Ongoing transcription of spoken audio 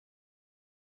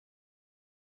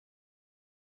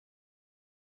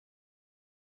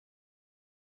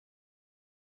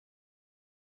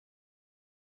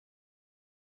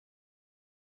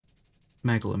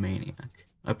Megalomaniac,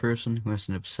 a person who has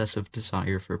an obsessive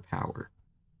desire for power.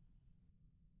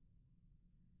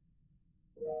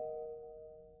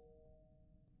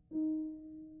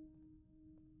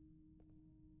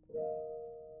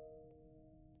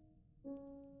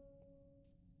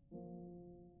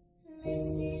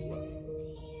 Listen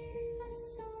and hear a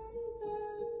song the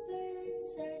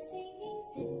birds are singing.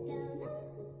 Sit down a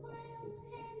while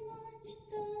and watch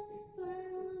the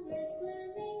flowers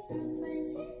blooming. A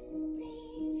pleasant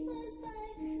breeze blows by,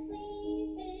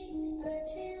 leaving a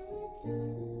trail of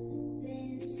dust.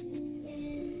 This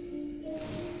is your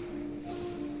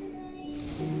fault, right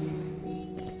standing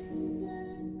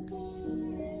in the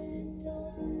corridor.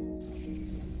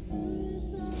 Who's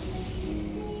lonely,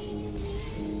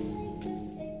 like us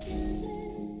together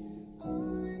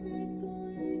on a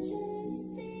gorgeous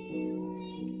day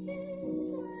like this.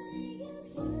 I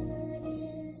ask, what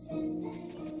is it that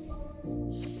you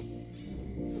want?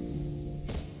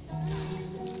 I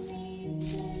believe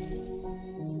there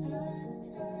was a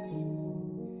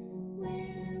time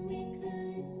where we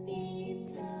could be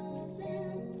pals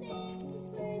and things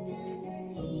were better.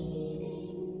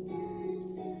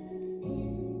 Eating that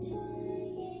food,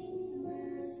 enjoying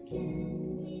laughs.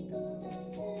 Can we go back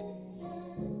to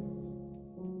that?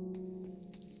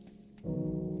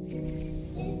 If you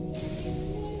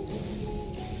really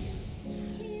listen,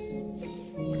 can't just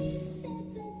reset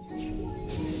the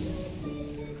timeline and those plays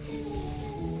could get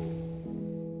us.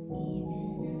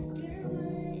 Even after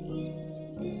what you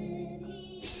did, he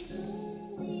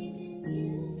believed in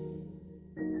you.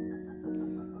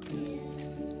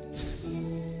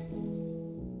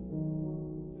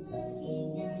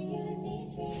 Looking at your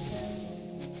face right now,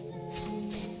 no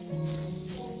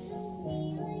expression tells me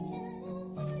I can't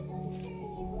afford not to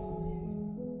care anymore.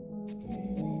 Turn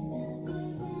this path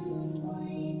around,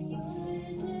 wipe your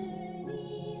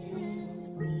dirty hands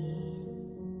clean.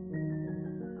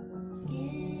 Get up,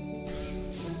 please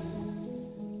don't come back.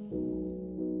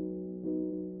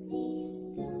 If you're my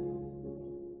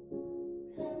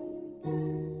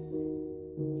friend,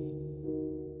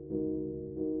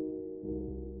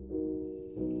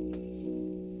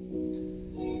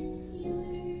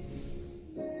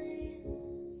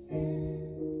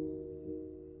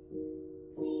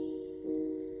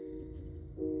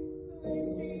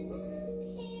 listen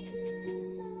and hear a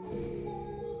song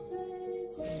the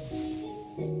birds are singing.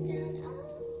 Sit down a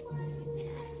while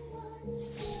and watch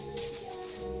the flowers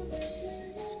blooming.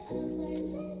 A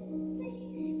pleasant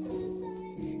breeze blows by,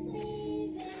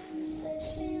 leaving a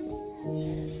trail of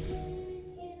leaves. Could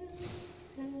you have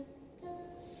done this?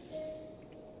 Is there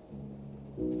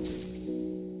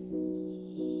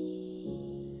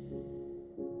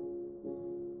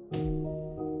still a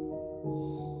glimmer of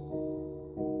hope?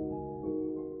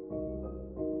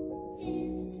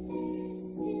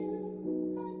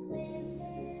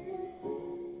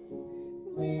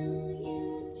 Will you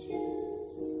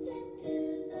choose to do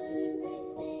the right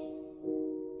thing?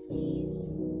 Please,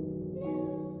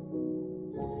 now, but if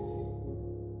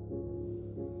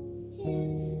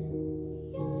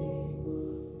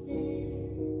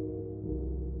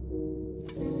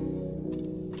you're there,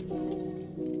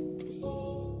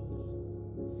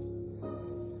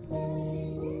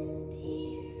 listen and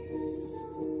hear a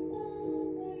song the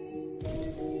birds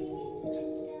are singing.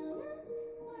 Sit down a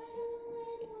while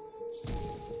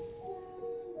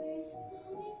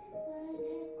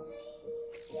and watch the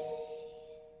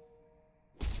flowers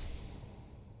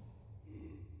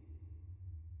blooming. What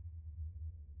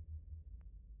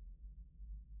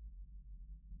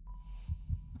a nice day.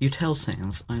 You tell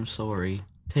Sans, I'm sorry.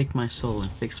 Take my soul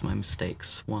and fix my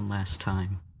mistakes one last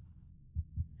time.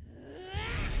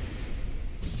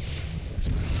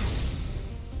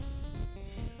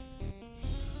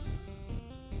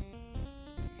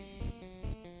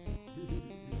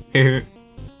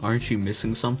 Aren't you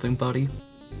missing something, buddy?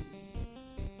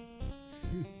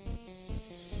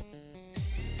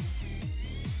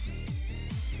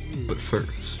 But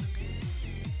first...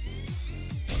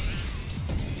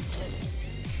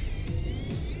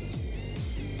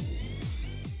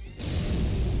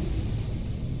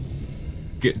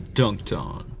 get dunked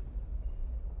on,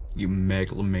 you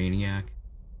megalomaniac.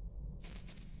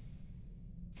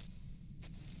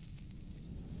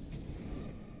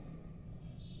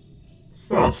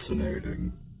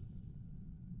 Fascinating.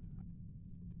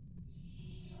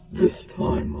 This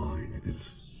timeline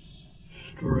is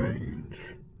strange.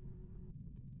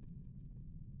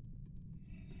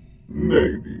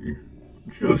 Maybe,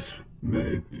 just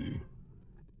maybe,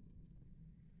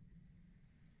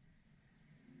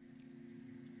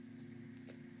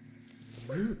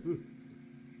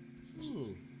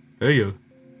 Hey,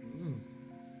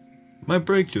 My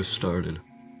break just started.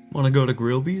 Wanna go to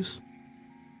Grillby's?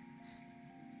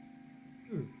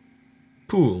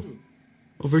 Cool.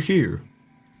 Over here.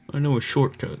 I know a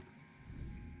shortcut.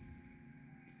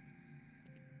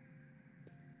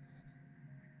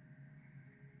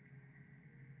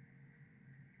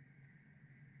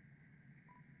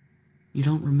 You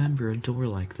don't remember a door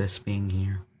like this being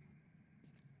here.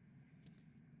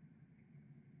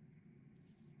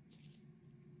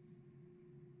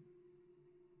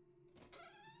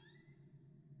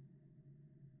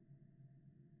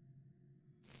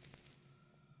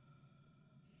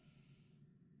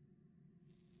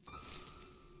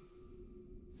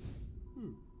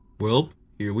 Well,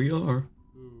 here we are.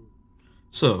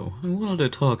 So, I wanted to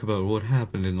talk about what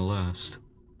happened in the last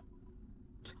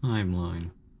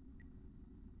timeline.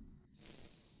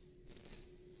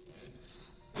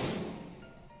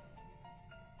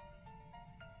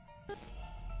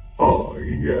 Ah,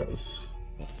 yes.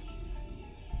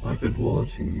 I've been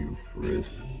watching you,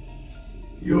 Frisk.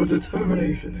 Your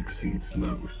determination exceeds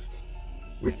most.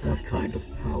 With that kind of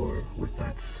power, with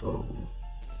that soul.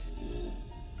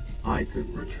 I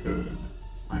could return.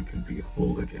 I could be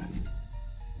whole again.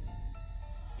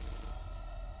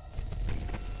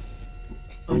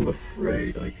 I'm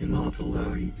afraid I cannot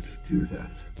allow you to do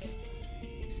that.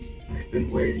 I've been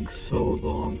waiting so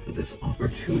long for this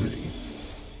opportunity.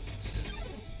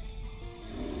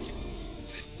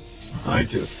 I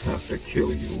just have to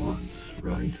kill you once,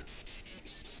 right?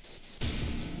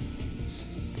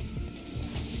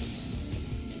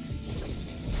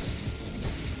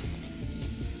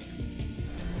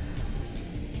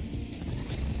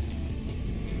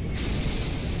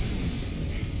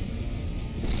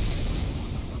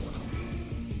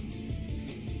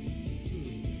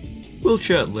 We'll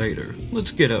chat later.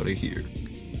 Let's get out of here.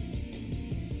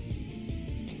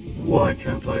 Why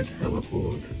can't I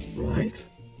teleport, right?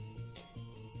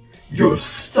 You're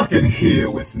stuck in here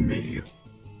with me.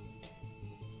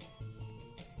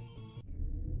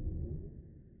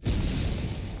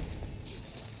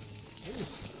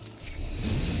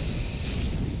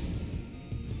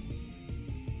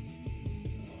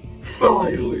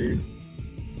 Finally.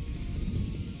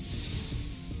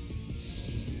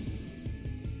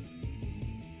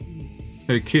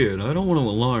 Hey kid, I don't want to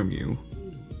alarm you,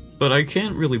 but I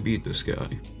can't really beat this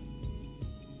guy.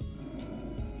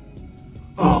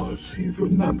 Oh, so you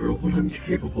remember what I'm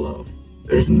capable of.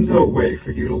 There's no way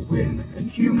for you to win,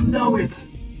 and you know it.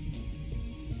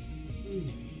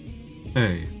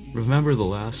 Hey, remember the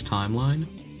last timeline?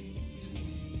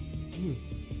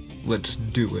 Let's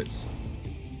do it.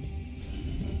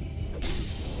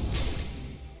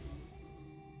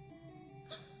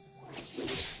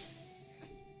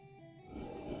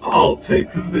 I'll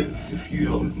take this if you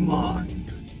don't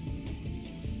mind.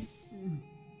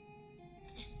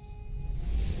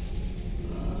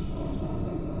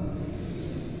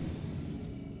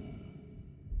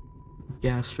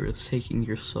 Gaster is taking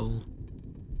your soul.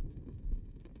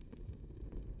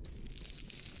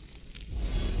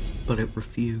 But it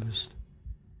refused.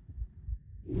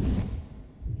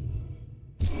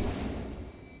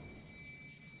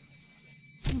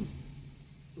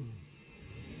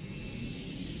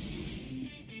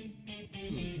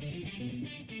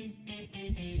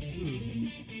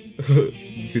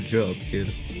 Good job, kid.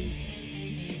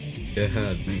 You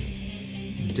had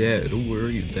me. Dad, were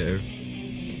you there?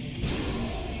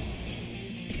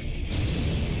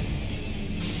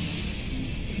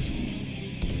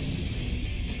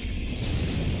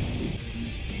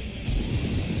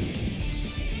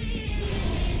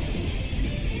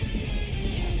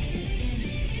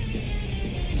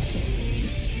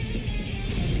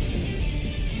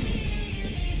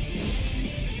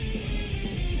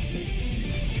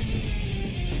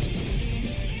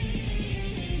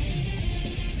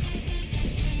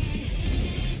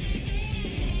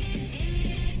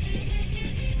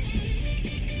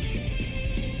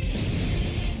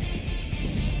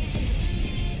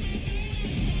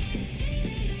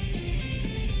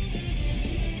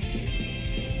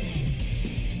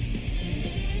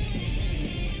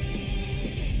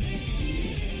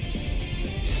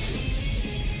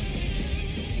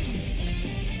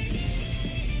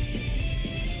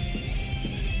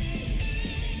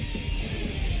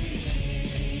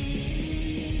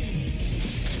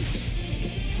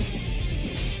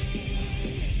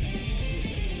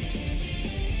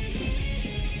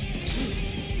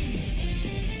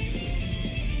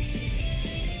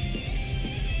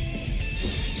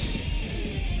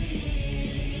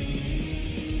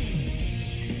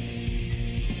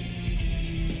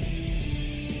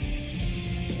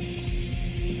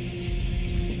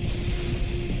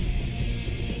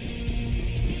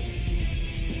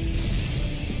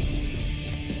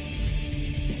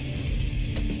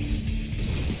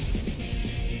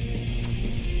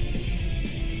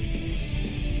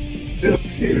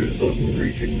 appears I'm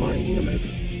reaching my limit.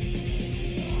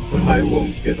 But I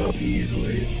won't give up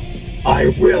easily. I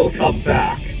will come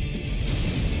back!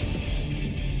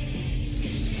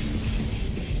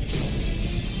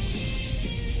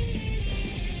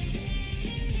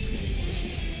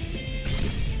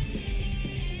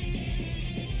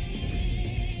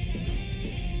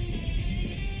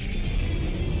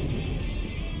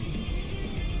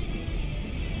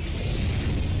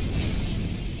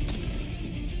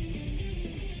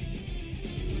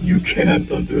 You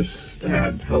can't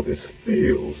understand how this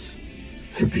feels.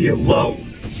 To be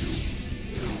alone.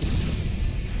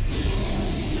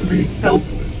 To be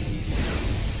helpless.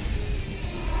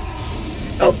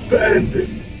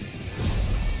 Abandoned.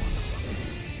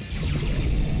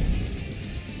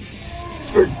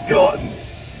 Forgotten.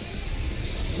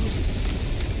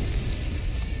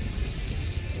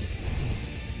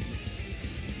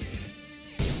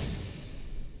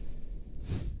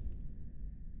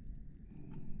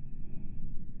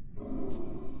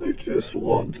 I just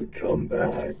want to come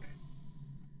back.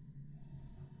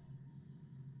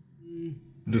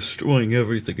 Destroying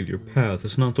everything in your path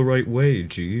is not the right way,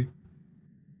 G.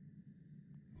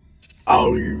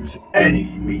 I'll use any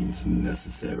means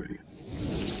necessary.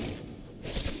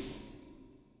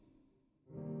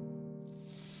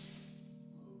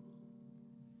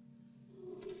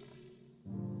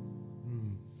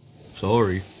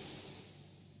 Sorry.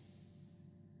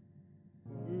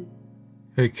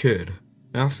 Hey kid,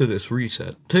 after this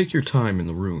reset, take your time in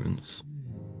the ruins.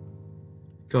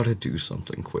 Gotta do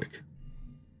something quick.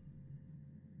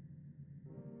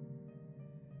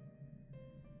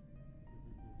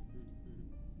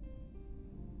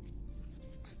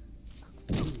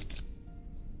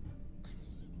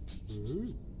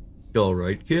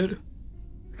 Alright, kid?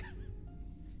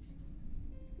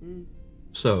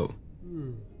 So,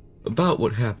 about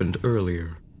what happened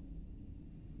earlier.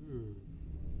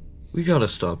 We gotta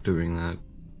stop doing that.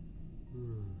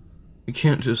 We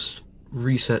can't just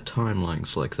reset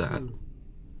timelines like that.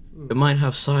 It might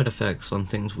have side effects on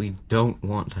things we don't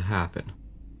want to happen.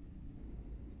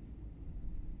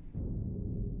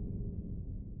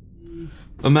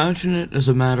 Imagine it as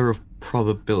a matter of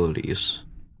probabilities.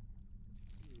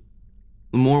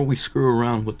 The more we screw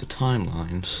around with the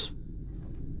timelines,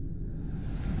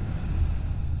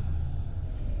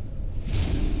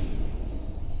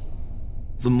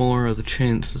 the more are the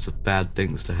chances of bad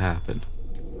things to happen.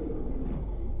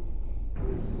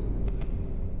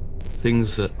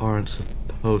 Things that aren't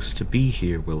supposed to be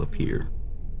here will appear.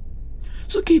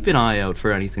 So keep an eye out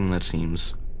for anything that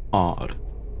seems odd,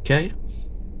 okay?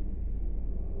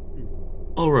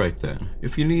 Alright then,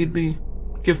 if you need me,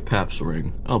 give Paps a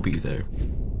ring, I'll be there.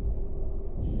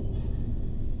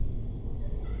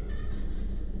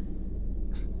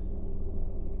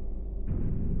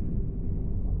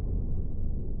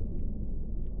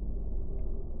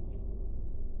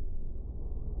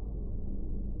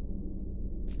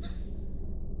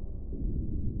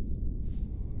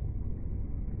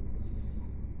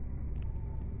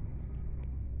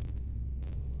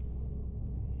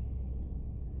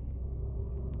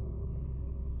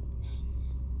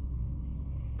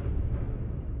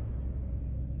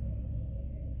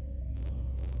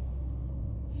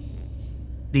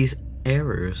 These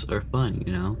errors are fun,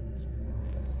 you know?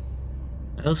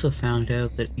 I also found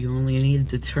out that you only need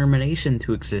determination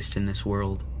to exist in this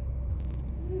world.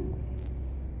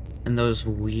 And those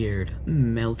weird,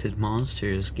 melted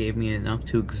monsters gave me enough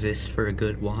to exist for a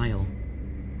good while.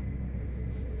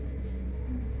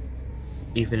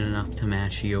 Even enough to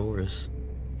match yours.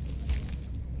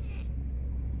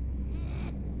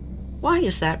 Why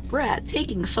is that brat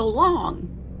taking so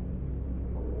long?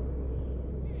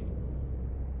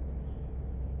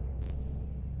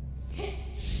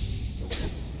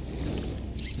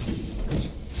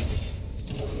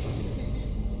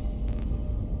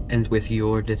 And with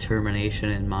your determination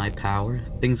and my power,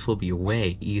 things will be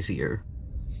way easier.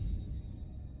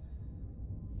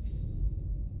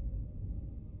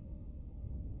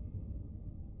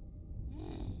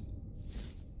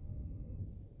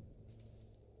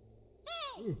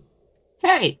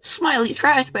 Hey, smiley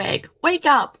trash bag, wake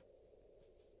up!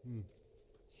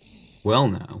 Well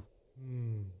now,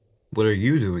 what are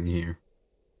you doing here?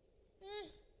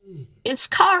 It's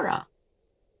Kara!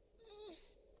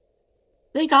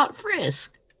 They got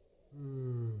frisked.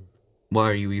 Why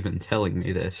are you even telling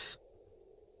me this?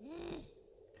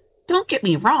 Don't get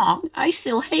me wrong, I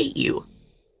still hate you.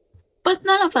 But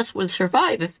none of us would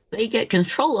survive if they get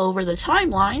control over the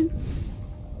timeline.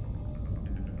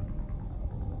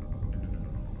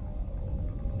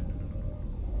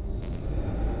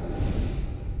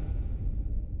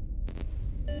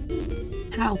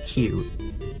 How cute.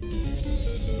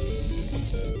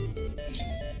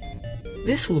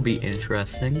 This will be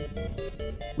interesting.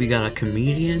 We got a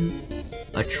comedian,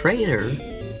 a traitor,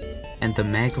 and the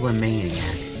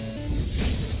Megalomaniac.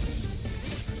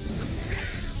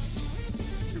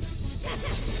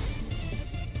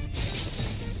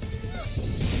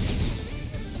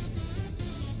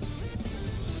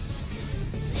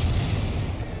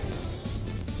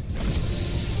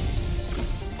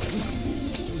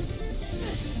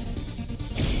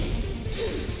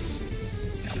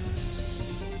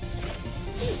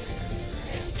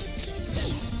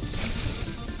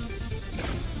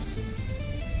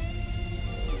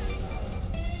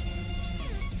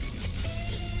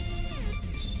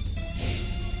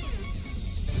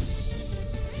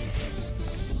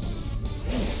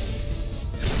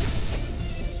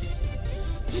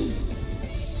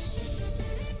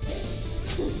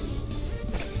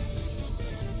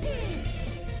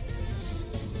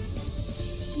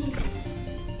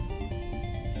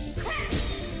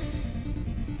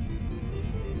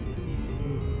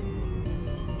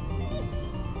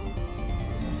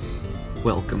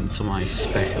 Welcome to my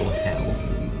special hell.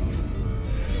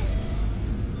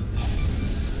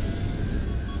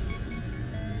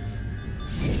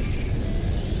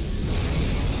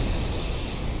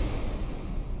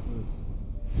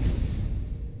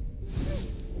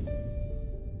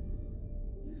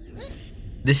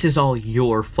 This is all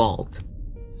your fault.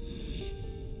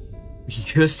 You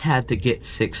just had to get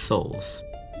 6 souls.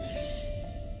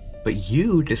 But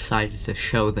you decided to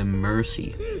show them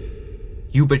mercy.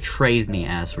 You betrayed me,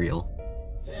 Asriel.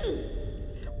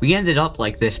 We ended up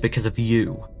like this because of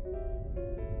you.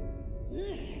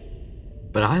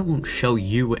 But I won't show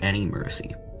you any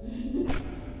mercy.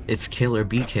 It's kill or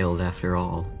be killed after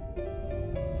all.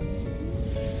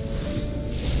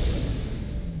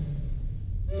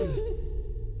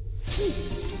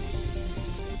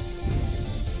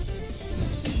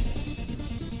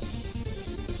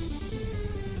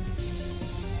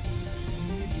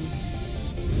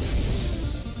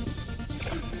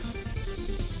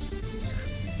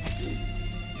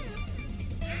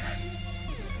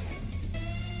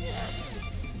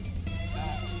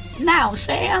 Now,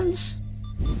 Sans!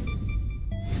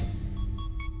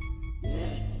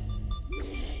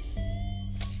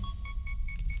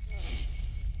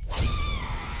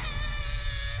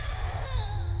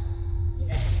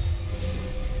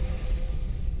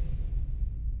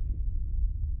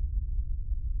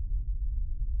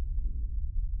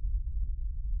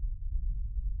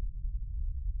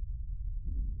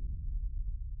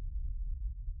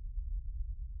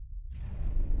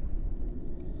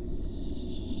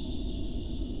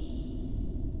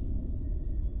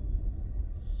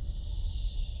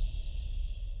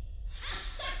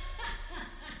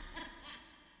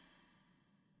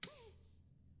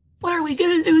 What are we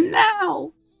gonna do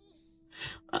now?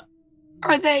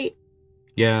 Are they...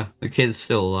 Yeah, the kid's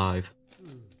still alive.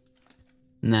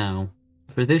 Now,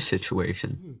 for this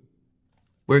situation,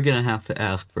 we're gonna have to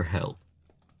ask for help.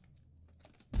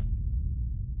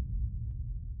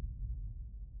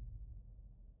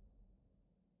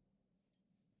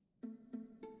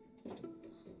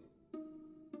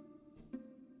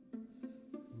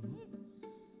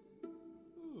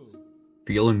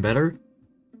 Feeling better?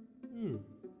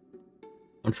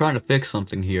 I'm trying to fix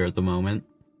something here at the moment.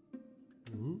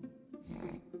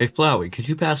 Hey Flowey, could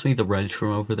you pass me the wrench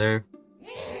from over there?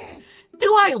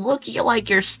 Do I look like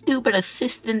your stupid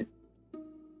assistant?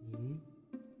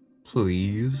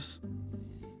 Please?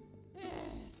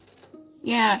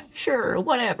 Yeah, sure,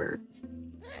 whatever.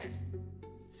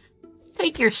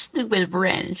 Take your stupid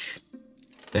wrench.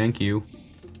 Thank you.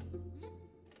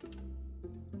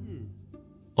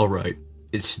 Alright,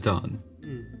 it's done.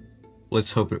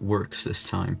 Let's hope it works this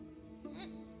time.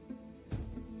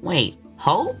 Wait,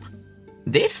 hope?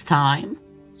 This time?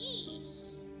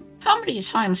 How many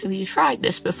times have you tried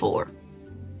this before?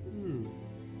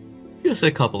 Just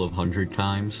a couple of 100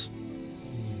 times.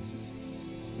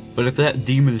 But if that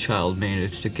demon child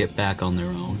managed to get back on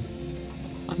their own,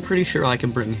 I'm pretty sure I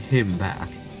can bring him back.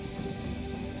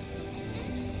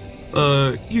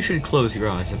 You should close your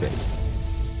eyes a bit.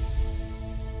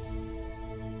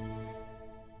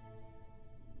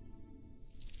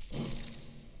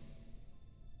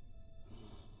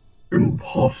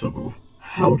 Impossible.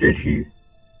 How did he?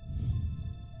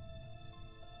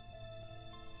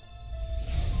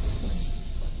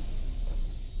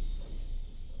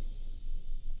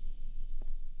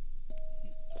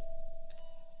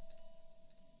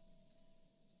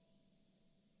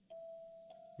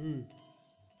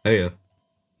 Heya.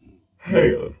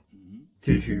 Heya,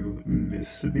 did you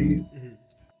miss me?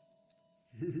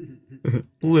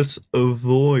 Let's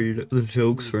avoid the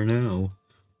jokes for now.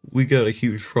 We got a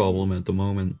huge problem at the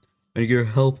moment, and your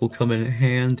help will come in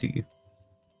handy.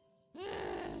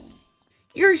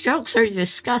 Your jokes are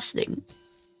disgusting.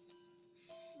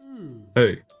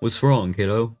 Hey, what's wrong,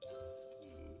 kiddo?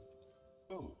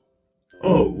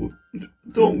 Oh,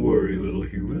 don't worry, little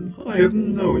human. I have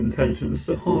no intentions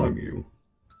to harm you.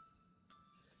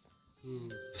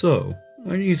 So,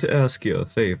 I need to ask you a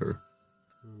favor.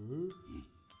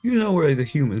 You know where the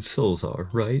human souls are,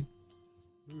 right?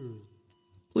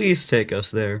 Please take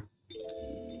us there.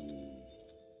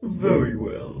 Very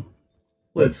well.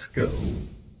 Let's go.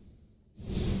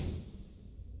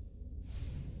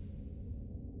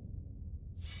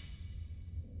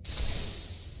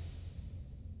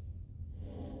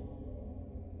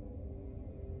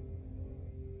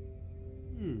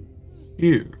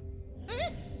 Here.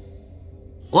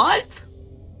 What?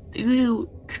 Do you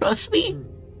trust me?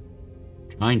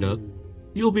 Kinda.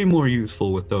 You'll be more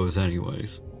useful with those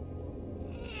anyways.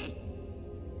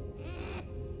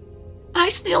 I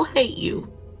still hate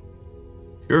you.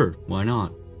 Sure, why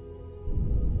not?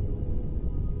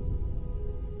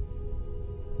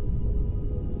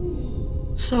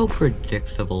 So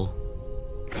predictable.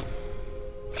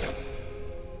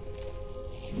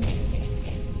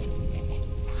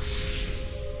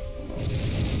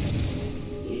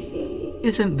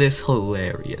 Isn't this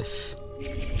hilarious?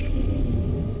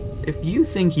 If you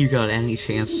think you got any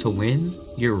chance to win,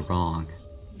 you're wrong.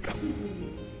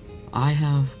 I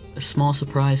have a small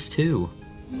surprise too.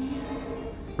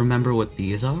 Remember what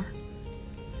these are?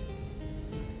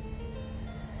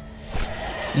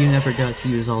 You never got to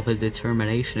use all the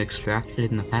determination extracted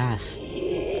in the past.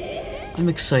 I'm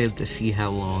excited to see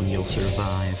how long you'll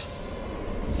survive.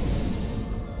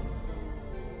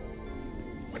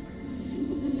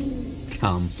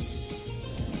 Come.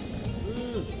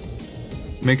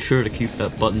 Make sure to keep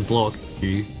that button blocked,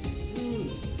 G.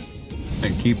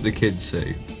 And keep the kids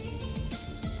safe.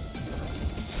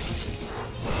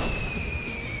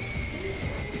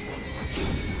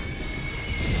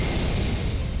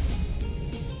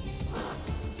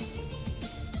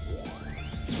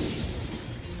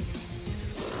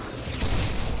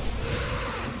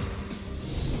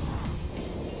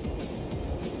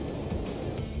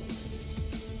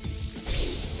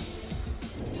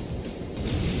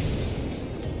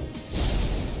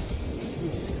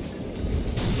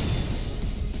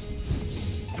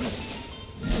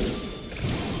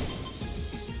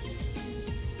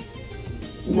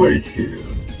 Wait here.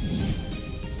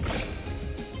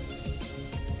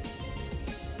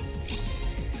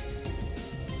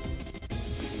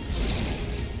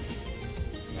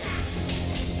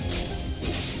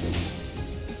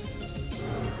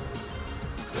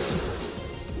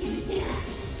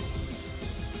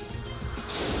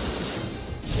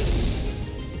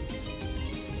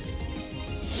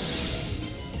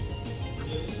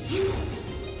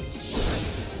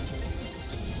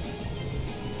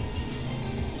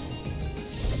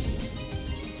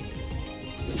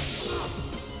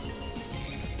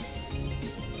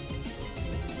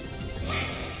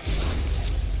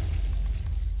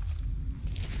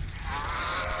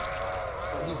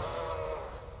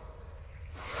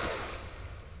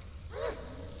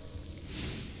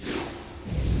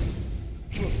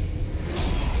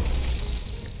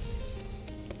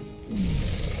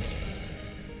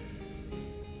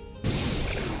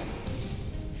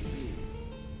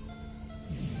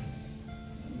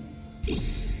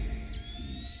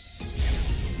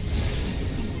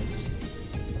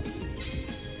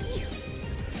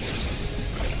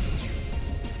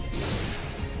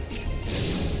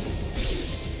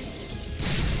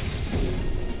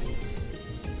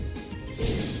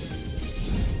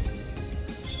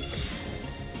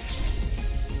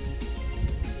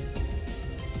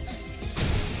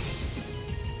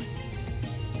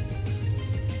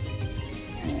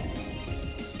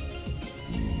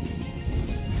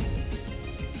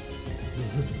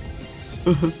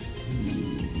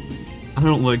 I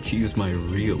don't like to use my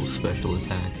real special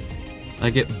attack.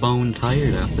 I get bone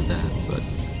tired after that, but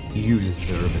you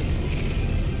deserve it.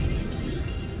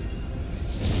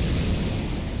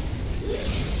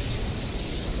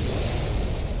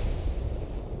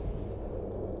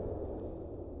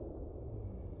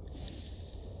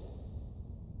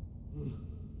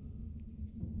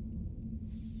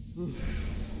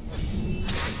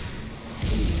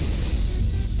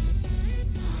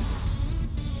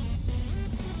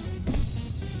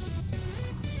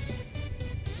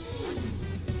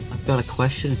 I've got a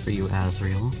question for you,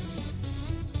 Asriel.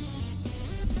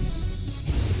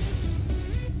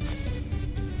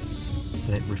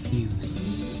 But it refused.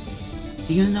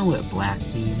 Do you know what black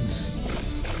means?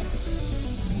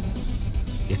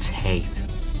 It's hate.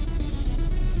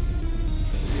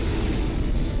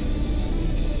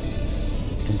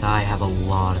 And I have a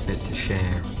lot of it to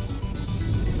share.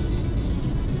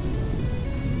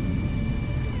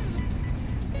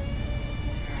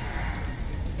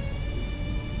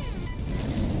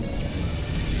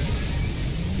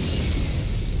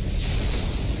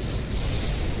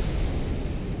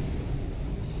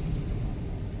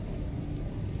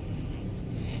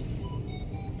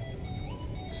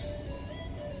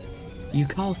 You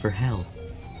call for help.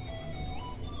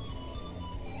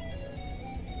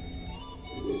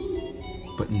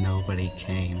 But nobody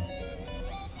came.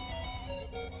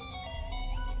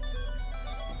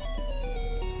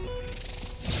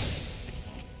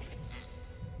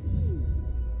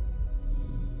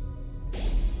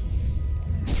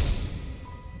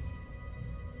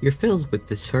 You're filled with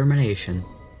determination.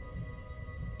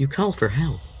 You call for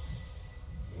help.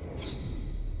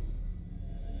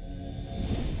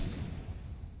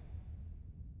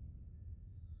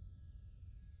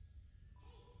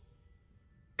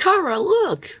 Kara,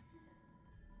 look!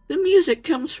 The music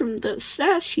comes from the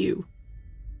statue.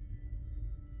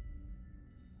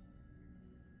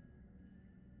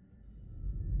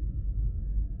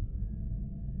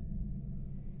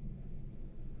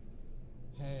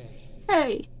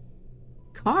 Hey,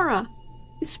 Kara,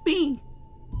 it's me.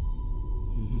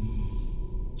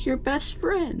 Your best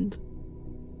friend.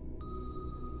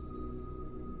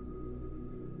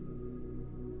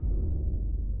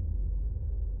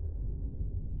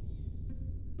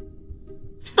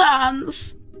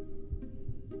 Sans!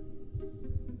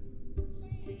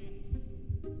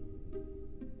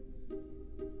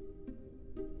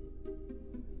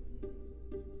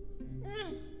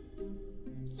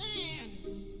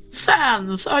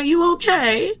 Sans, are you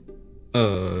okay?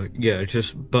 Yeah,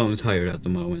 just bone tired at the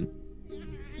moment.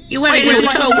 You went into the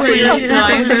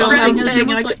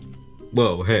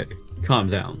Whoa, hey, calm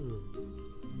down.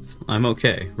 I'm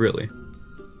okay, really.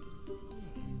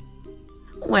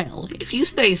 Well, if you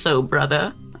say so,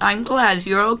 brother, I'm glad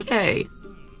you're okay.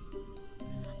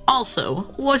 Also,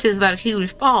 what is that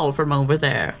huge ball from over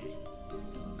there?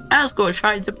 Asgore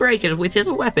tried to break it with his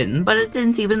weapon, but it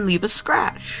didn't even leave a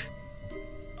scratch.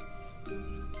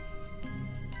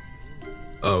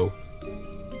 Oh.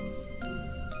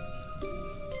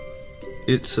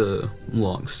 It's a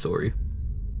long story.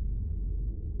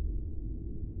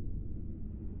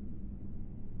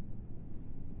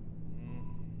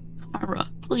 Kara,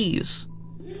 please.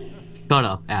 Shut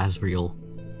up, Asriel.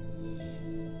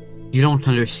 You don't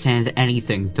understand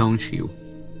anything, don't you?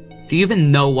 Do you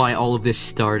even know why all of this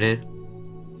started?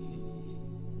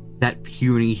 That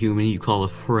puny human you call a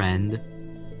friend?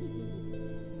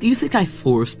 Do you think I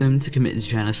forced them to commit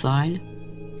genocide?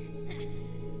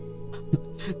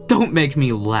 Don't make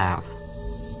me laugh.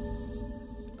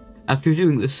 After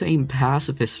doing the same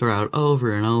pacifist route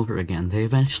over and over again, they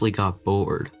eventually got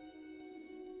bored.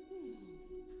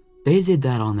 They did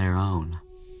that on their own.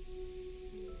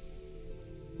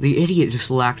 The idiot just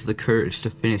lacked the courage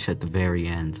to finish at the very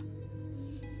end.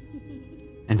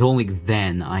 And only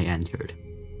then I entered.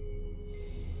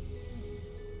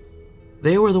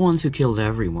 They were the ones who killed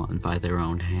everyone by their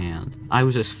own hand. I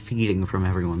was just feeding from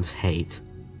everyone's hate.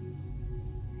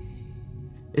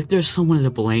 If there's someone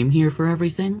to blame here for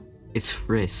everything, it's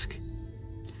Frisk.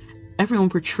 Everyone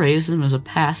portrays him as a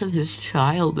pacifist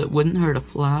child that wouldn't hurt a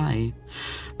fly.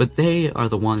 But they are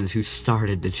the ones who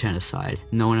started the genocide.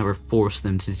 No one ever forced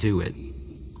them to do it.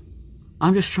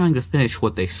 I'm just trying to finish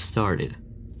what they started.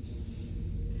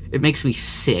 It makes me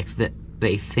sick that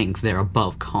they think they're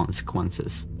above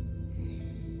consequences.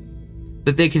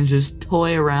 That they can just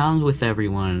toy around with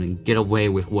everyone and get away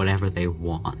with whatever they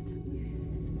want.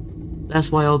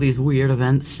 That's why all these weird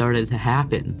events started to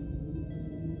happen.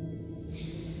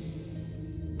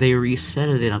 They reset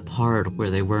it in a part where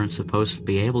they weren't supposed to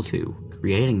be able to,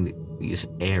 creating these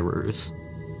errors.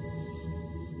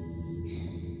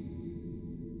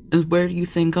 And where do you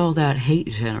think all that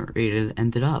hate generated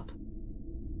ended up?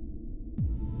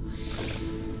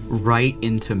 Right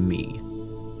into me.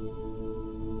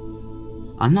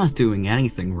 I'm not doing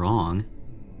anything wrong.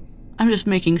 I'm just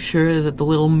making sure that the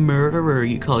little murderer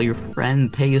you call your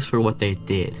friend pays for what they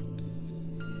did.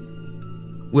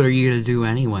 What are you gonna do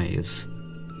anyways?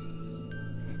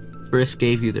 Frisk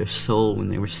gave you their soul when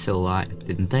they were still alive,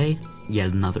 didn't they?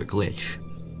 Yet another glitch.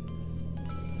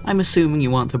 I'm assuming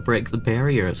you want to break the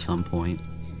barrier at some point.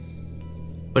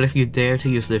 But if you dare to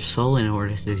use their soul in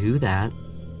order to do that,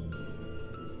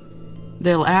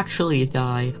 they'll actually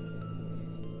die,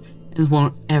 and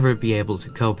won't ever be able to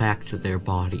go back to their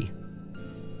body.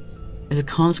 As a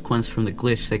consequence from the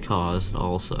glitch they caused,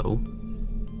 also.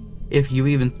 If you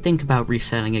even think about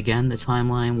resetting again, the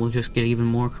timeline will just get even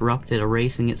more corrupted,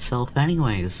 erasing itself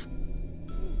anyways.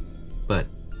 But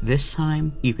this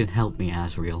time, you can help me,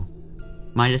 Asriel.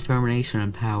 My determination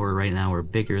and power right now are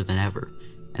bigger than ever,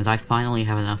 and I finally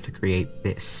have enough to create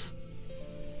this.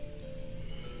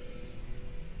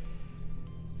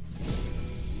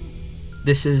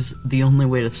 This is the only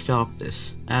way to stop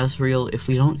this. Asriel, if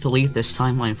we don't delete this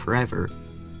timeline forever,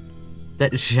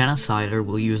 that genocider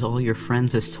will use all your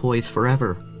friends as toys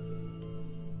forever.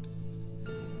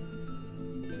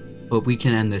 But we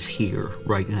can end this here,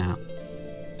 right now.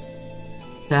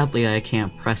 Sadly, I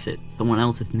can't press it. Someone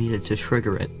else is needed to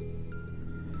trigger it.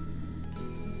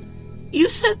 You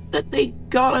said that they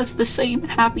got us the same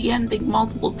happy ending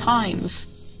multiple times.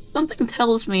 Something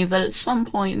tells me that at some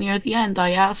point near the end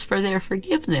I asked for their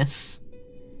forgiveness.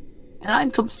 And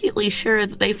I'm completely sure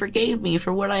that they forgave me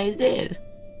for what I did.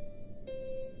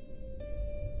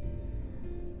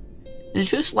 And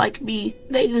just like me,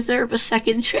 they deserve a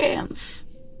second chance.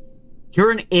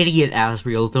 You're an idiot,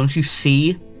 Asriel, don't you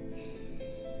see?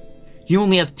 You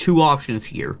only have two options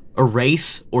here.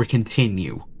 Erase or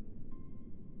continue.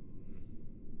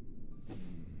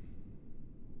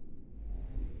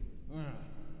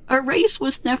 Erase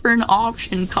was never an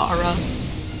option, Kara.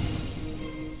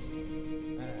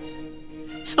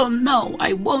 So no,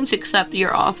 I won't accept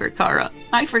your offer, Kara.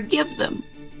 I forgive them.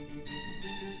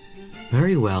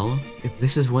 Very well, if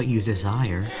this is what you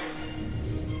desire,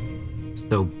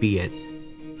 so be it.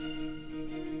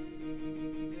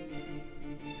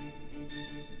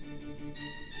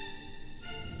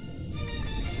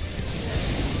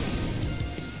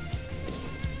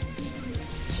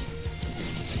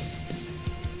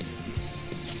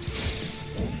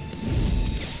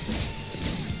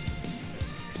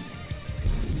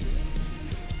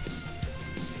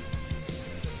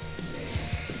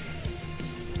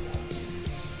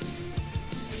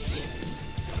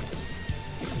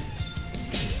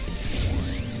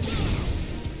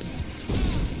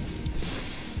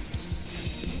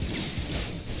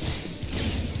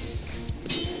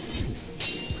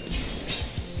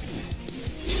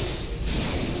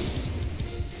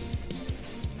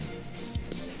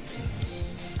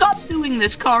 Stop doing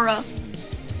this, Kara!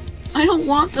 I don't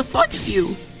want to fight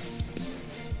you!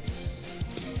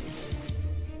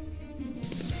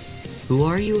 Who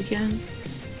are you again?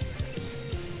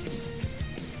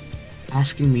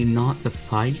 Asking me not to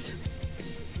fight?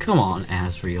 Come on,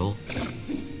 Asriel.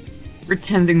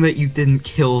 Pretending that you didn't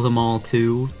kill them all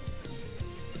too?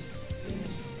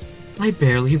 I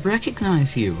barely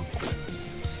recognize you.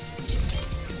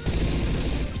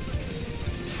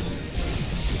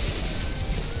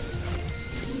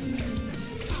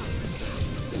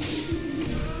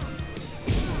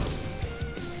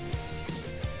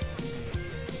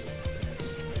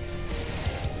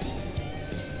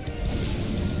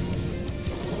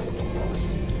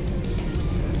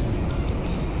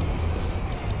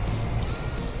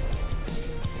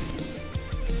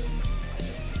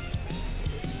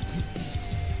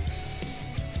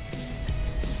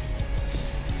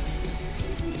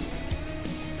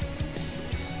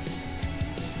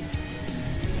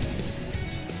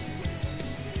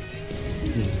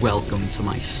 Welcome to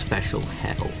my special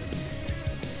hell.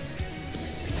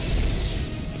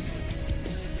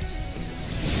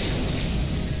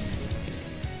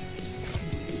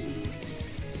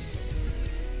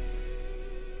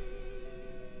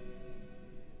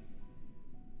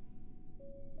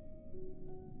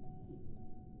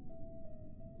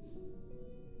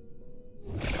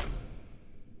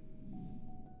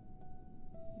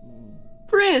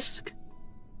 Frisk!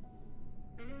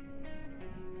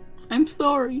 I'm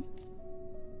sorry.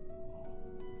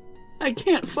 I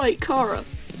can't fight Kara.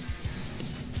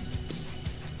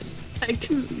 I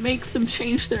can make them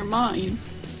change their mind.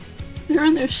 They're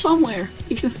in there somewhere.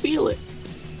 I can feel it.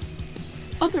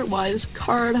 Otherwise,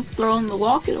 Kara would have thrown the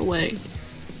locket away.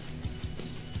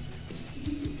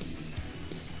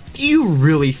 Do you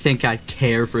really think I'd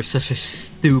care for such a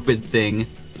stupid thing?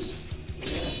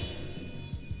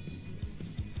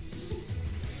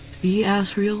 See,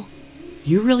 Asriel?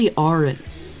 You really are it.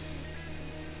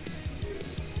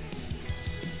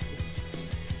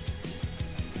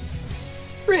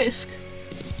 Frisk.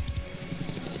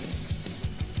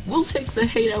 We'll take the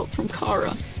hate out from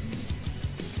Kara.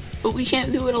 But we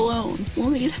can't do it alone.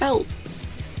 We'll need help.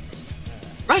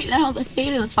 Right now, the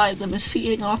hate inside them is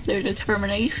feeding off their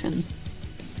determination.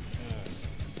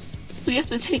 We have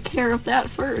to take care of that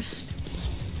first.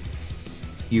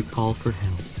 You call for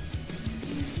help.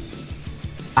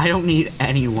 I don't need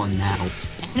anyone now.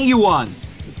 Anyone!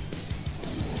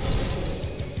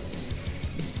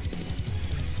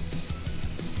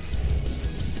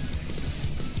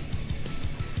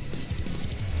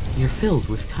 filled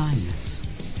with kindness.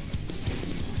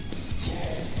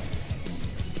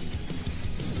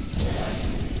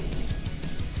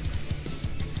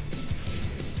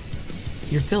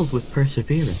 You're filled with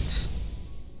perseverance.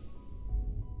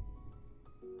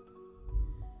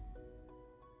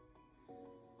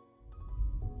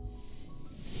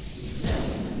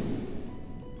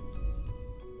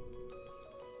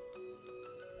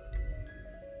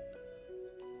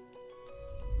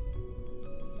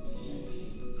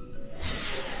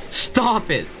 Stop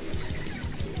it!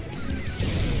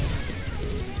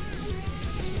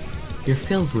 You're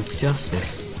filled with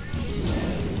justice.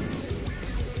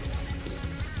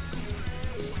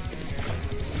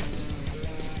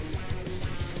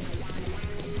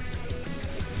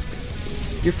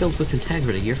 You're filled with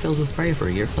integrity, you're filled with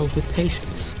bravery, you're filled with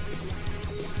patience.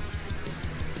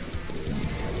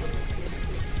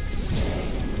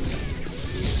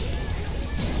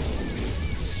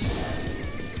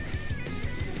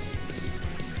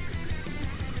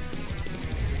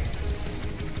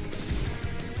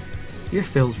 You're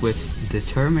filled with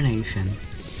determination.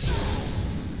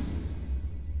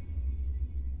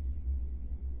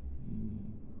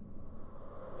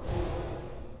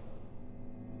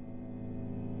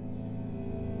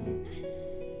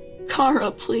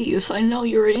 Kara, please, I know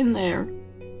you're in there.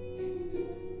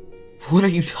 What are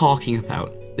you talking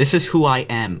about? This is who I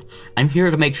am. I'm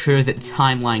here to make sure that the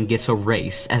timeline gets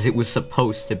erased as it was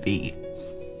supposed to be.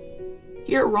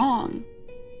 You're wrong.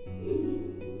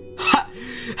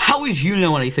 How would you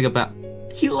know anything about...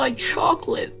 You like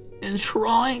chocolate, and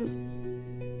drawing,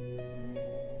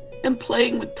 and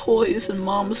playing with toys and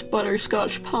Mom's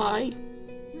butterscotch pie.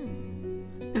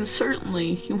 And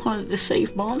certainly, you wanted to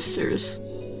save monsters.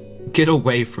 Get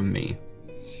away from me.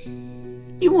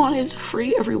 You wanted to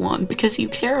free everyone because you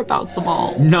care about them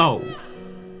all. No!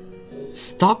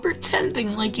 Stop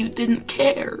pretending like you didn't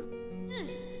care.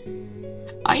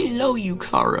 I know you,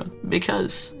 Kara,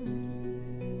 because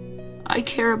I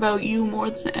care about you more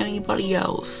than anybody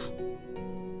else.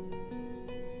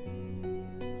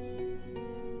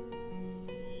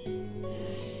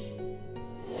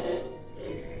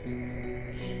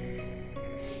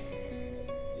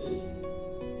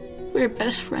 We're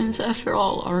best friends after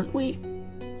all, aren't we?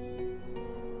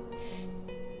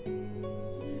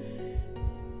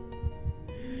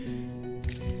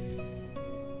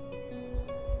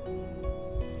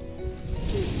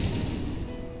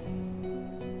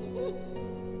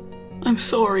 I'm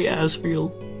sorry,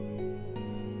 Asriel.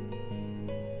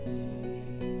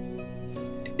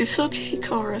 It's okay,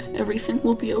 Kara. Everything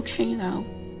will be okay now.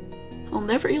 I'll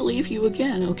never leave you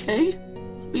again, okay?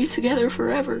 We'll be together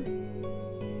forever.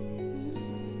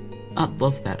 I'd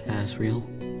love that, Asriel.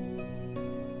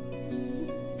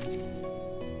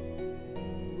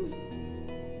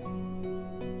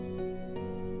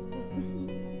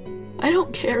 I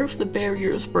don't care if the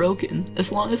barrier is broken,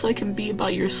 as long as I can be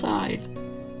by your side.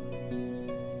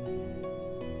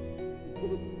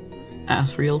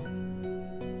 Asriel,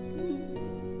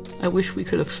 I wish we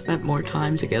could have spent more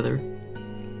time together.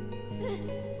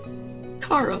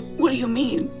 Kara, what do you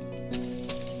mean?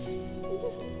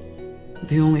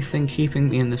 The only thing keeping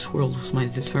me in this world was my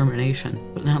determination,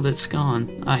 but now that it's gone,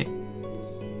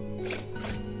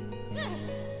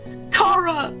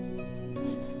 Kara!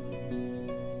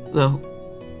 Though,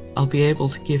 I'll be able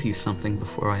to give you something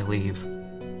before I leave.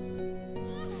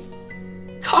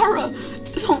 Kara!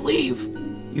 Don't leave!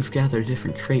 You've gathered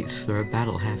different traits for a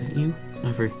battle, haven't you?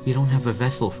 However, you don't have a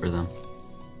vessel for them.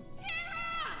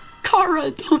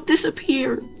 Kara, don't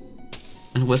disappear!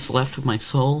 And what's left of my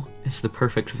soul is the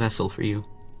perfect vessel for you.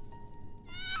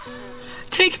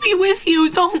 Take me with you!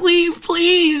 Don't leave,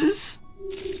 please!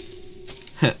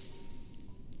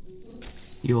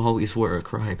 You always were a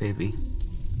crybaby.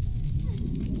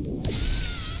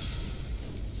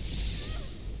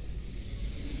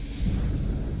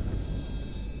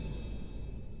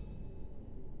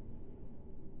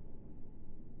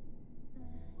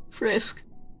 Frisk.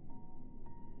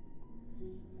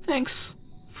 Thanks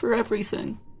for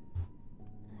everything.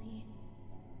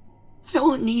 I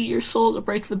won't need your soul to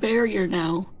break the barrier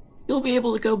now. You'll be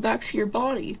able to go back to your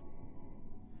body.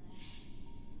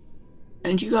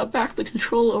 And you got back the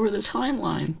control over the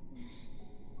timeline.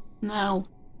 Now,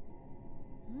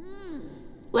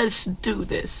 let's do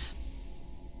this.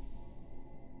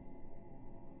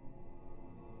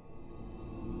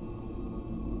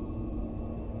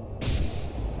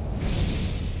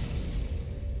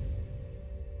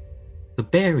 The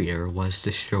barrier was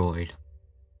destroyed.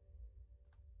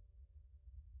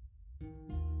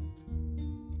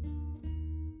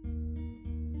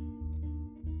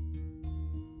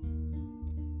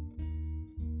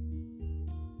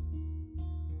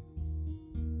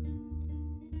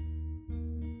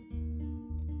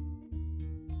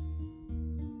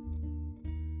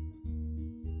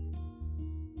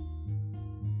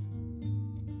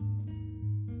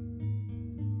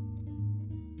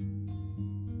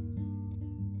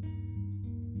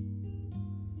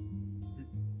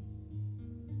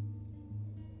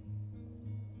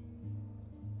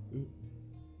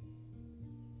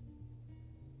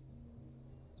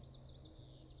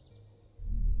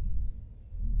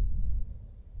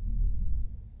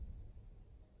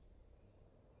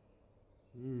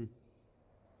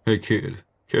 Hey kid,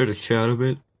 care to chat a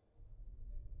bit?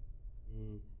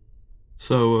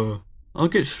 So, I'll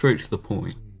get straight to the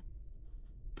point.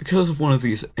 Because of one of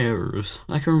these errors,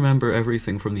 I can remember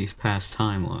everything from these past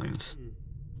timelines.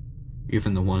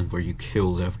 Even the one where you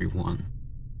killed everyone.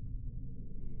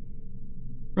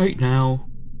 Right now,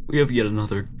 we have yet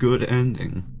another good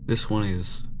ending. This one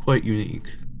is quite unique,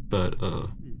 but,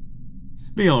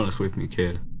 be honest with me,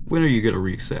 kid. When are you gonna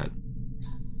reset?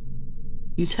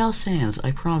 You tell Sans,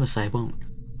 I promise I won't.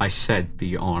 I said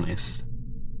be honest.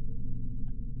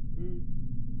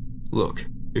 Look,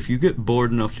 if you get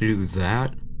bored enough to do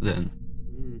that, then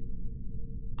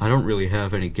I don't really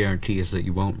have any guarantees that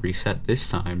you won't reset this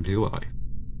time, do I?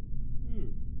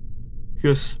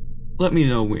 Just let me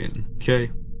know when,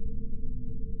 okay?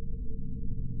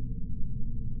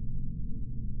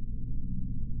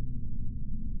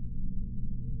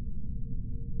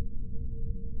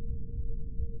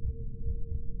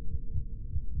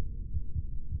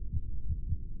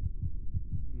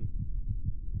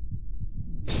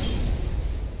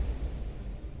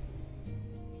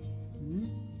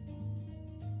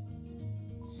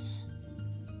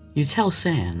 You tell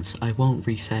Sans I won't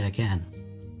reset again.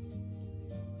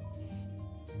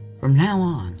 From now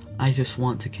on, I just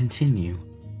want to continue.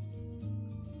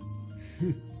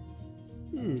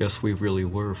 Guess we really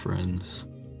were friends.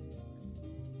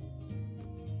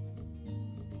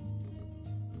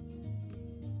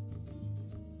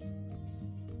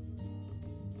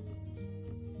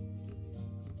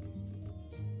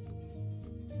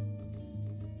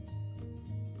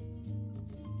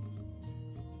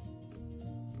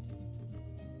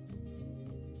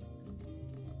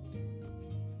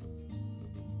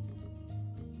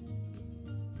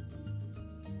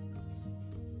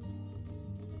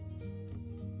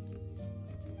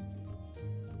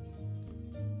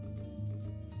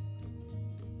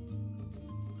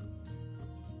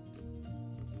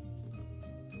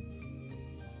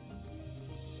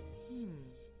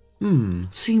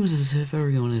 Seems as if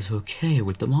everyone is okay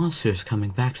with the monsters coming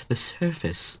back to the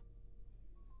surface.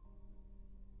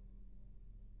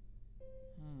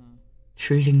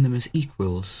 Treating them as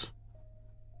equals.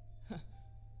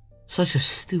 Such a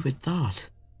stupid thought.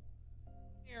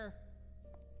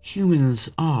 Humans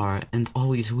are and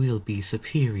always will be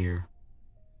superior.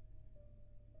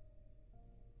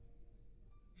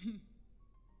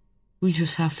 We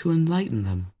just have to enlighten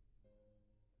them.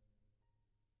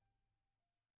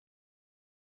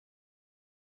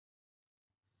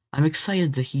 I'm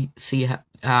excited to see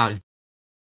how.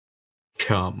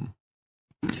 Come.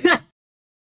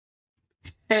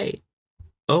 Hey,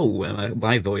 Oh,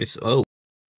 my voice. Oh.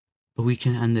 but we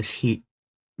can end this heat.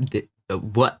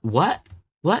 What?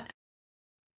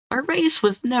 Our race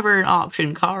was never an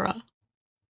option, Kara.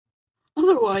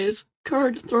 Otherwise, Kara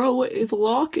would throw away the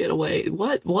locket away.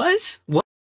 What?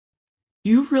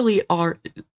 You really are.